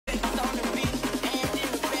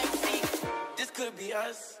could be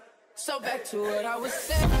us. So back to what I was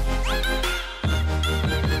saying.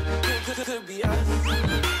 Could be us.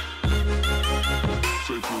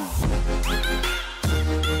 Could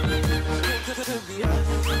be us.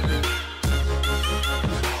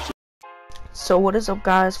 So what is up,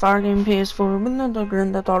 guys? Fire Game PS4 with another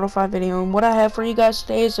Grand Theft Auto 5 video, and what I have for you guys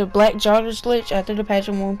today is a black Joggergs glitch after the patch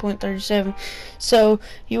of 1.37. So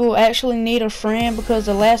you will actually need a friend, because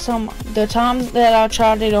the time that I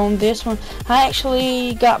tried it on this one, I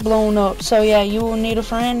actually got blown up. So yeah, you will need a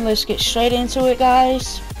friend. Let's get straight into it,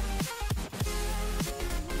 guys.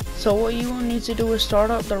 So what you will need to do is start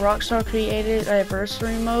up the Rockstar created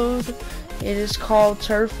adversary mode. It is called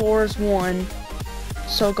Turf Wars 1.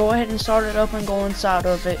 So go ahead and start it up and go inside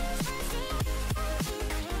of it.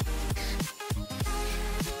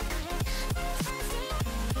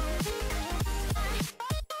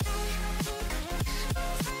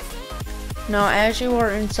 Now as you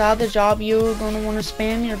are inside the job, you're going to want to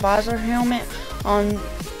spam your visor helmet on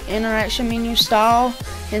interaction menu style,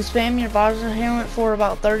 and spam your visor helmet for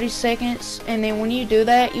about 30 seconds, and then when you do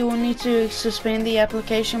that, you will need to suspend the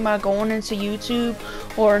application by going into YouTube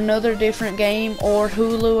or another different game or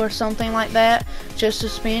Hulu or something like that. Just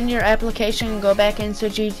suspend your application and go back into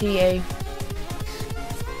GTA.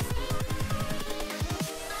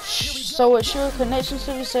 So it's your connection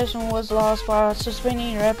to the session was lost by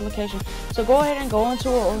suspending your application. So go ahead and go into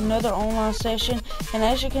another online session, and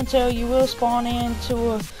as you can tell, you will spawn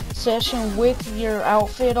into a session with your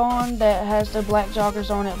outfit on that has the black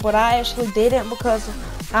joggers on it. But I actually didn't, because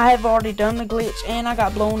I have already done the glitch and I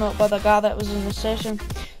got blown up by the guy that was in the session.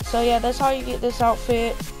 So yeah, that's how you get this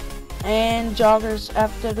outfit and joggers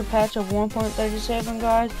after the patch of 1.37,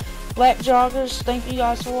 guys. Black joggers. Thank you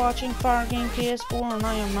guys for watching Fire Game PS4, and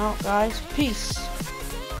I am out, guys. Peace.